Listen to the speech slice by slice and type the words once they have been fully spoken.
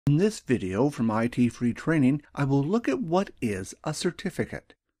In this video from ITFreeTraining, I will look at what is a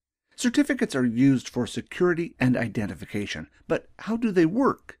certificate. Certificates are used for security and identification, but how do they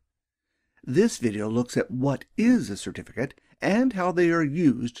work? This video looks at what is a certificate and how they are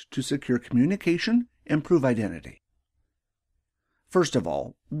used to secure communication and prove identity. First of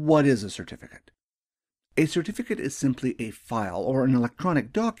all, what is a certificate? A certificate is simply a file or an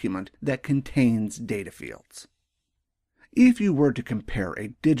electronic document that contains data fields. If you were to compare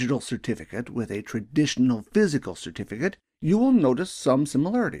a digital certificate with a traditional physical certificate, you will notice some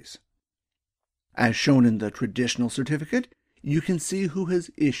similarities. As shown in the traditional certificate, you can see who has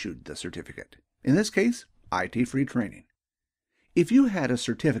issued the certificate. In this case, ITFreeTraining. If you had a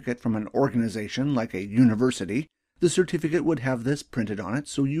certificate from an organization like a university, the certificate would have this printed on it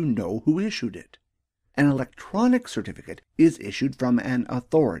so you know who issued it. An electronic certificate is issued from an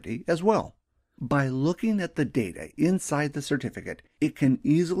authority as well. By looking at the data inside the certificate, it can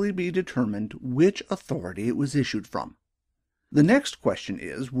easily be determined which authority it was issued from. The next question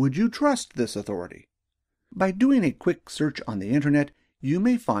is, would you trust this authority? By doing a quick search on the internet, you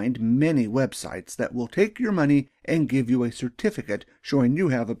may find many websites that will take your money and give you a certificate showing you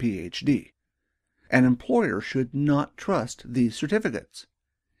have a PhD. An employer should not trust these certificates.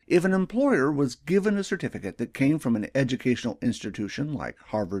 If an employer was given a certificate that came from an educational institution like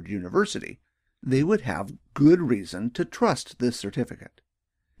Harvard University, they would have good reason to trust this certificate.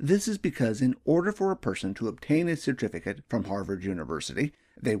 This is because in order for a person to obtain a certificate from Harvard University,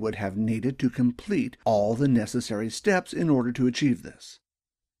 they would have needed to complete all the necessary steps in order to achieve this.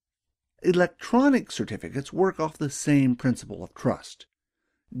 Electronic certificates work off the same principle of trust.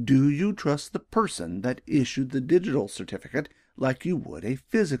 Do you trust the person that issued the digital certificate like you would a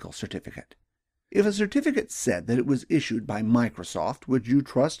physical certificate? If a certificate said that it was issued by Microsoft, would you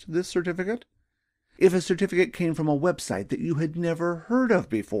trust this certificate? If a certificate came from a website that you had never heard of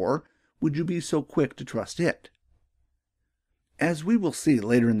before, would you be so quick to trust it? As we will see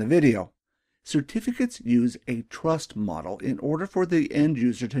later in the video, certificates use a trust model in order for the end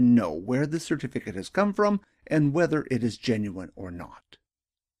user to know where the certificate has come from and whether it is genuine or not.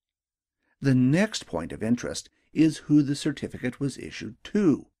 The next point of interest is who the certificate was issued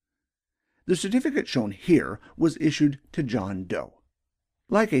to. The certificate shown here was issued to John Doe.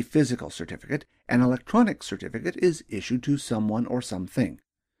 Like a physical certificate, an electronic certificate is issued to someone or something.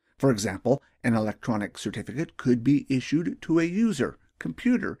 For example, an electronic certificate could be issued to a user,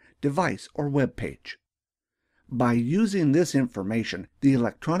 computer, device, or web page. By using this information, the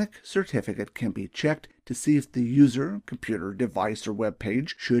electronic certificate can be checked to see if the user, computer, device, or web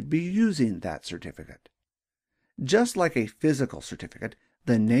page should be using that certificate. Just like a physical certificate,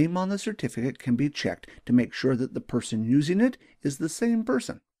 the name on the certificate can be checked to make sure that the person using it is the same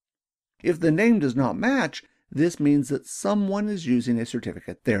person. If the name does not match, this means that someone is using a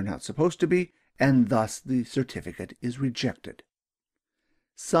certificate they are not supposed to be, and thus the certificate is rejected.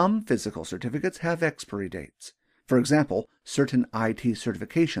 Some physical certificates have expiry dates. For example, certain IT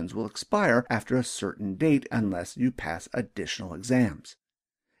certifications will expire after a certain date unless you pass additional exams.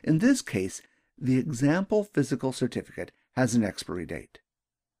 In this case, the example physical certificate has an expiry date.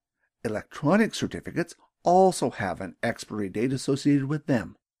 Electronic certificates also have an expiry date associated with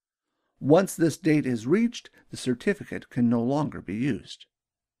them. Once this date is reached, the certificate can no longer be used.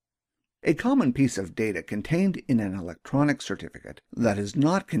 A common piece of data contained in an electronic certificate that is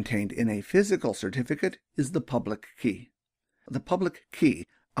not contained in a physical certificate is the public key. The public key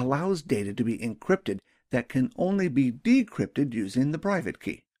allows data to be encrypted that can only be decrypted using the private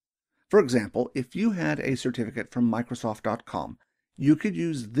key. For example, if you had a certificate from Microsoft.com, you could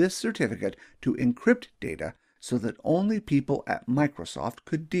use this certificate to encrypt data so that only people at Microsoft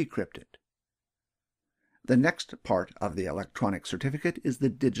could decrypt it. The next part of the electronic certificate is the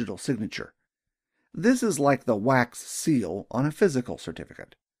digital signature. This is like the wax seal on a physical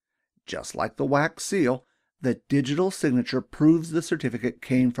certificate. Just like the wax seal, the digital signature proves the certificate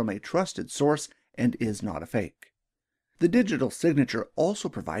came from a trusted source and is not a fake. The digital signature also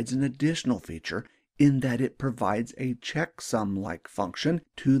provides an additional feature in that it provides a checksum-like function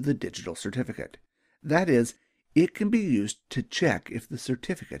to the digital certificate. That is, it can be used to check if the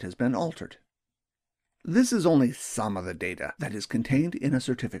certificate has been altered. This is only some of the data that is contained in a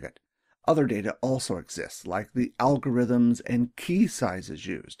certificate. Other data also exists, like the algorithms and key sizes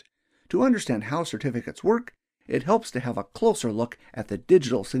used. To understand how certificates work, it helps to have a closer look at the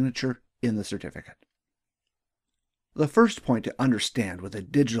digital signature in the certificate. The first point to understand with a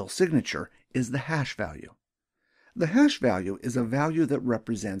digital signature is the hash value. The hash value is a value that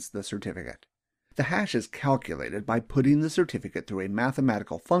represents the certificate. The hash is calculated by putting the certificate through a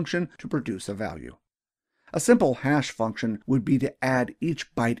mathematical function to produce a value. A simple hash function would be to add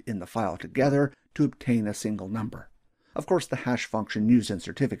each byte in the file together to obtain a single number. Of course, the hash function used in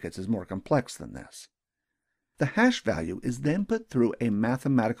certificates is more complex than this. The hash value is then put through a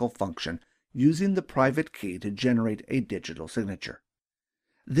mathematical function using the private key to generate a digital signature.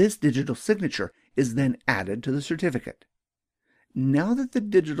 This digital signature is then added to the certificate. Now that the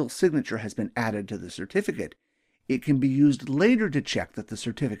digital signature has been added to the certificate, it can be used later to check that the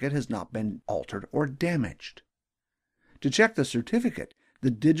certificate has not been altered or damaged. To check the certificate,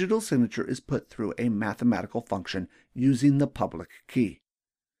 the digital signature is put through a mathematical function using the public key.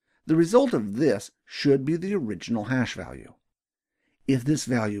 The result of this should be the original hash value. If this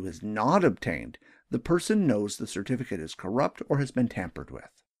value is not obtained, the person knows the certificate is corrupt or has been tampered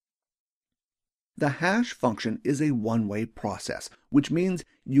with. The hash function is a one-way process, which means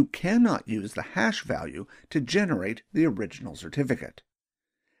you cannot use the hash value to generate the original certificate.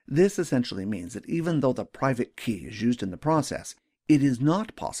 This essentially means that even though the private key is used in the process, it is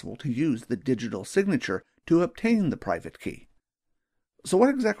not possible to use the digital signature to obtain the private key. So what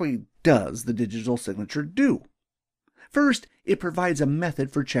exactly does the digital signature do? First, it provides a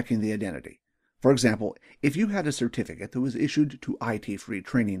method for checking the identity. For example, if you had a certificate that was issued to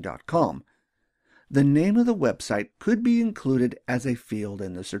ITFreeTraining.com, the name of the website could be included as a field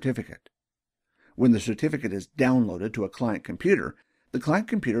in the certificate. When the certificate is downloaded to a client computer, the client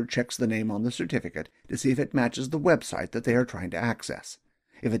computer checks the name on the certificate to see if it matches the website that they are trying to access.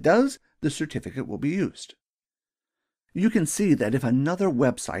 If it does, the certificate will be used. You can see that if another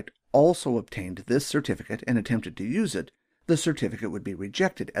website also obtained this certificate and attempted to use it, the certificate would be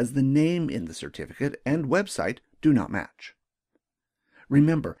rejected as the name in the certificate and website do not match.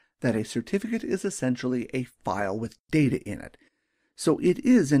 Remember that a certificate is essentially a file with data in it, so it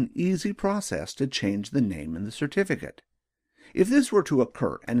is an easy process to change the name in the certificate. If this were to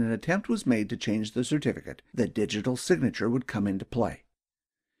occur and an attempt was made to change the certificate, the digital signature would come into play.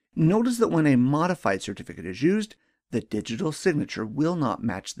 Notice that when a modified certificate is used, the digital signature will not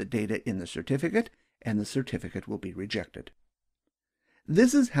match the data in the certificate, and the certificate will be rejected.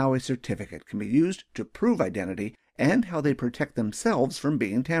 This is how a certificate can be used to prove identity and how they protect themselves from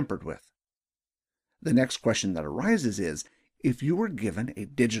being tampered with. The next question that arises is, if you were given a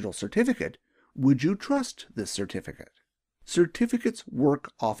digital certificate, would you trust this certificate? Certificates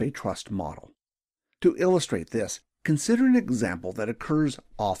work off a trust model. To illustrate this, consider an example that occurs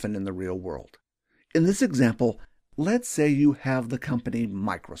often in the real world. In this example, let's say you have the company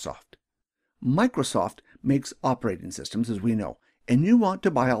Microsoft. Microsoft makes operating systems, as we know, and you want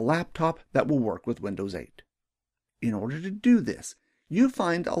to buy a laptop that will work with Windows 8. In order to do this, you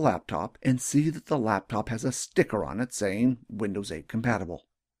find a laptop and see that the laptop has a sticker on it saying Windows 8 compatible.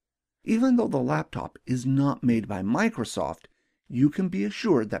 Even though the laptop is not made by Microsoft, you can be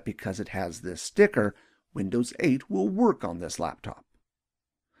assured that because it has this sticker, Windows 8 will work on this laptop.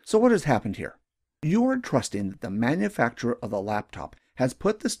 So what has happened here? You are trusting that the manufacturer of the laptop has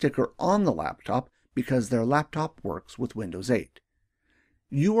put the sticker on the laptop because their laptop works with Windows 8.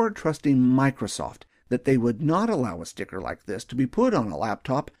 You are trusting Microsoft that they would not allow a sticker like this to be put on a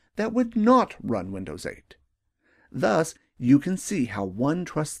laptop that would not run Windows 8. Thus, you can see how one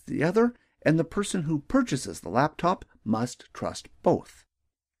trusts the other, and the person who purchases the laptop must trust both.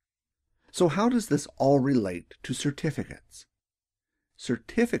 So how does this all relate to certificates?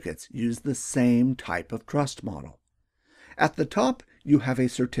 Certificates use the same type of trust model. At the top, you have a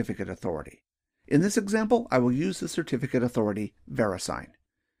certificate authority. In this example, I will use the certificate authority VeriSign.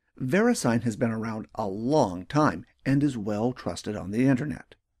 VeriSign has been around a long time and is well trusted on the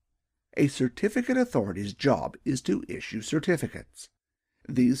Internet. A certificate authority's job is to issue certificates.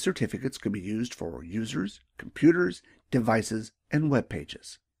 These certificates can be used for users, computers, devices, and web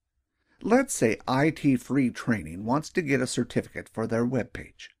pages. Let's say ITFreeTraining wants to get a certificate for their web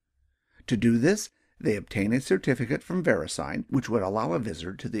page. To do this, they obtain a certificate from VeriSign, which would allow a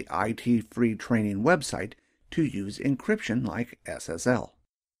visitor to the ITFreeTraining website to use encryption like SSL.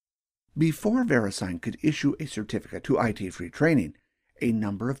 Before VeriSign could issue a certificate to ITFreeTraining, a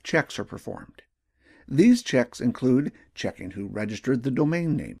number of checks are performed. These checks include checking who registered the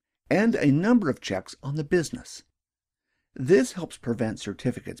domain name and a number of checks on the business. This helps prevent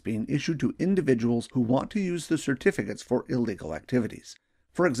certificates being issued to individuals who want to use the certificates for illegal activities.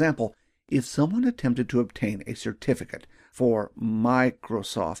 For example, if someone attempted to obtain a certificate for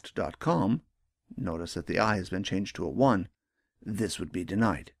Microsoft.com, notice that the I has been changed to a 1, this would be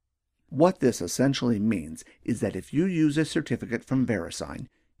denied. What this essentially means is that if you use a certificate from VeriSign,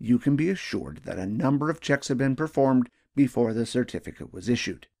 you can be assured that a number of checks have been performed before the certificate was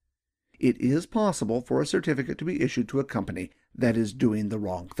issued. It is possible for a certificate to be issued to a company that is doing the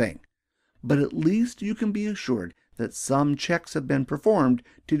wrong thing, but at least you can be assured that some checks have been performed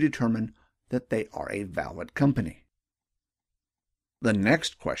to determine that they are a valid company. The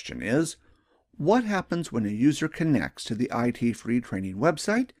next question is, what happens when a user connects to the ITFreeTraining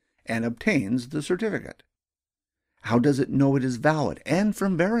website and obtains the certificate? How does it know it is valid and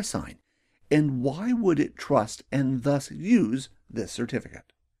from VeriSign? And why would it trust and thus use this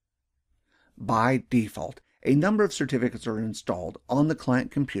certificate? By default, a number of certificates are installed on the client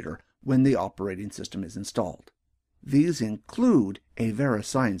computer when the operating system is installed. These include a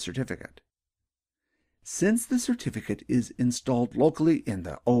VeriSign certificate. Since the certificate is installed locally in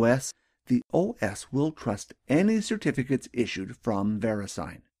the OS will trust any certificates issued from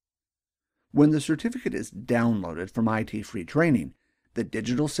VeriSign. When the certificate is downloaded from ITFreeTraining, the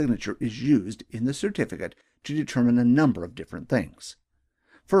digital signature is used in the certificate to determine a number of different things.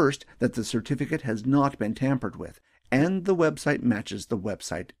 First, that the certificate has not been tampered with, and the website matches the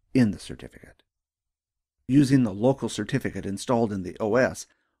website in the certificate. Using the local certificate installed in the OS,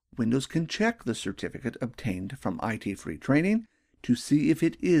 Windows can check the certificate obtained from ITFreeTraining to see if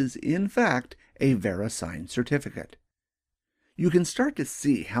it is, in fact, a VeriSign certificate. You can start to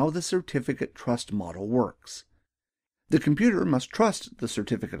see how the certificate trust model works. The computer must trust the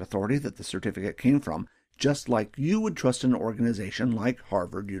certificate authority that the certificate came from, just like you would trust an organization like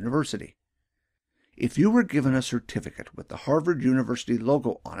Harvard University. If you were given a certificate with the Harvard University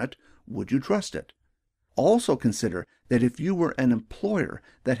logo on it, would you trust it? Also consider that if you were an employer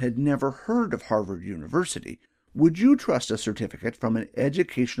that had never heard of Harvard University, would you trust a certificate from an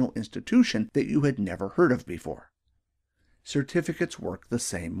educational institution that you had never heard of before? Certificates work the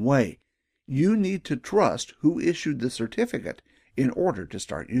same way. You need to trust who issued the certificate in order to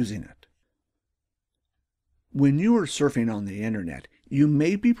start using it. When you are surfing on the internet, you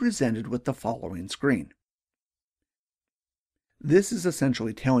may be presented with the following screen. This is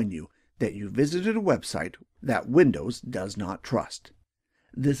essentially telling you that you visited a website that Windows does not trust.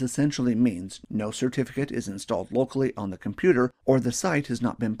 This essentially means no certificate is installed locally on the computer or the site has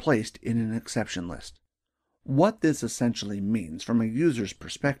not been placed in an exception list. What this essentially means from a user's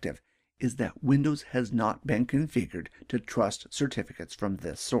perspective is that Windows has not been configured to trust certificates from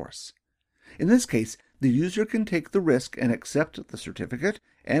this source. In this case, the user can take the risk and accept the certificate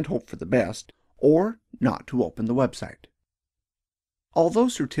and hope for the best, or not to open the website. Although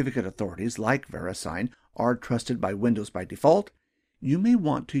certificate authorities like VeriSign are trusted by Windows by default, you may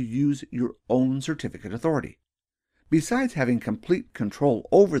want to use your own certificate authority. Besides having complete control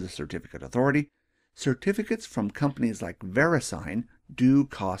over the certificate authority, certificates from companies like VeriSign do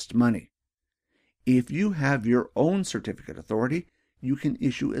cost money. If you have your own certificate authority, you can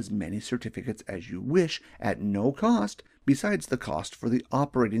issue as many certificates as you wish at no cost besides the cost for the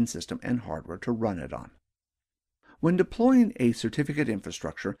operating system and hardware to run it on. When deploying a certificate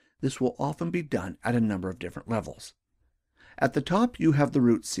infrastructure, this will often be done at a number of different levels. At the top, you have the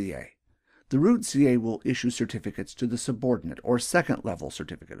root CA. The root CA will issue certificates to the subordinate or second-level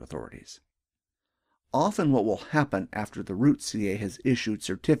certificate authorities. Often what will happen after the root CA has issued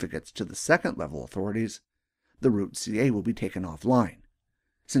certificates to the second-level authorities, the root CA will be taken offline.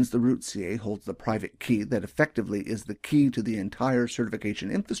 Since the root CA holds the private key that effectively is the key to the entire certification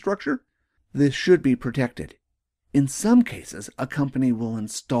infrastructure, this should be protected. In some cases, a company will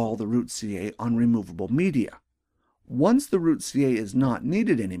install the root CA on removable media. Once the root CA is not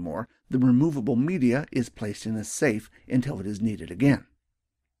needed anymore, the removable media is placed in a safe until it is needed again.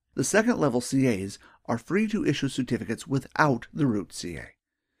 The second-level CAs are free to issue certificates without the root CA,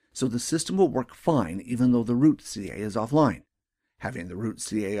 so the system will work fine even though the root CA is offline. Having the root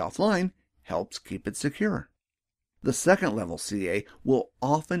CA offline helps keep it secure. The second-level CA will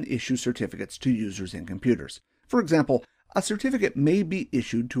often issue certificates to users in computers. For example, a certificate may be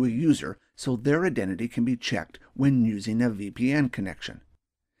issued to a user so their identity can be checked when using a VPN connection.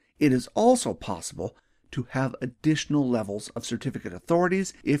 It is also possible to have additional levels of certificate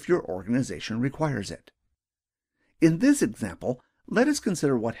authorities if your organization requires it. In this example, let us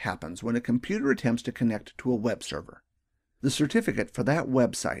consider what happens when a computer attempts to connect to a web server. The certificate for that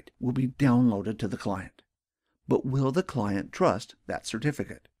website will be downloaded to the client. But will the client trust that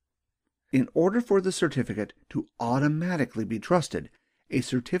certificate? In order for the certificate to automatically be trusted, a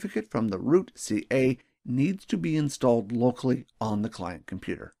certificate from the root CA needs to be installed locally on the client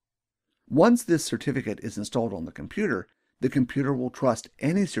computer. Once this certificate is installed on the computer will trust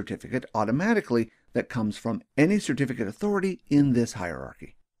any certificate automatically that comes from any certificate authority in this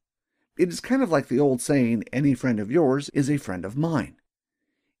hierarchy. It is kind of like the old saying, any friend of yours is a friend of mine.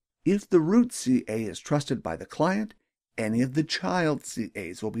 If the root CA is trusted by the client, any of the child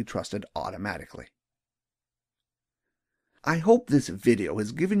CAs will be trusted automatically. I hope this video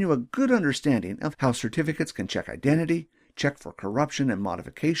has given you a good understanding of how certificates can check identity, check for corruption and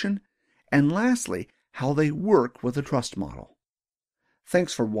modification, and lastly, how they work with a trust model.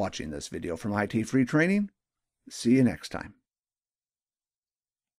 Thanks for watching this video from IT Free Training. See you next time.